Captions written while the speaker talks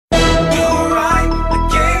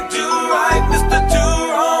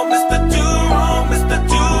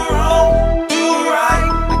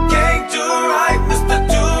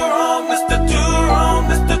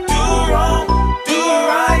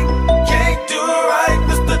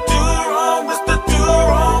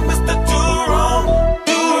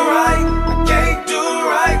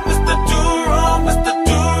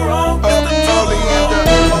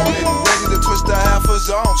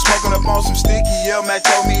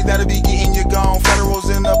me, that'll be getting you gone. Federals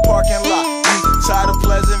in the parking lot, side of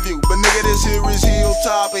Pleasant View. But nigga, this here is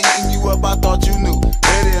Hilltop, and hitting you up, I thought you knew.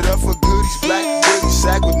 Headed up for goodies, black goodies,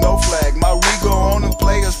 sack with no flag. My Rego on them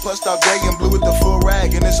players, plus out gray and blue with the full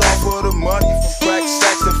rag. And it's all for the money, from crack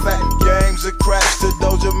sacks to fat games of craps to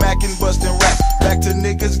Doezha, Mac and bustin' raps. Back to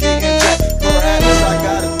niggas getting jacked. Perhaps I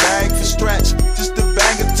got a bang for stretch, just a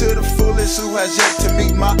banger to the fullest who has yet to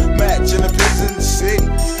meet my match. And the pigs in the city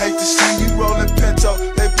hate to see you rolling Pinto.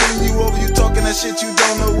 They pulling you over, you talking that shit, you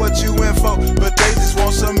don't know what you in for, but they just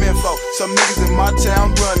want some info. Some niggas in my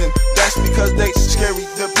town running, that's because they scary.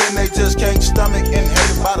 The pen they just can't stomach and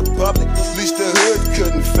hated by the public. At least the hood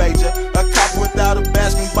couldn't fade ya.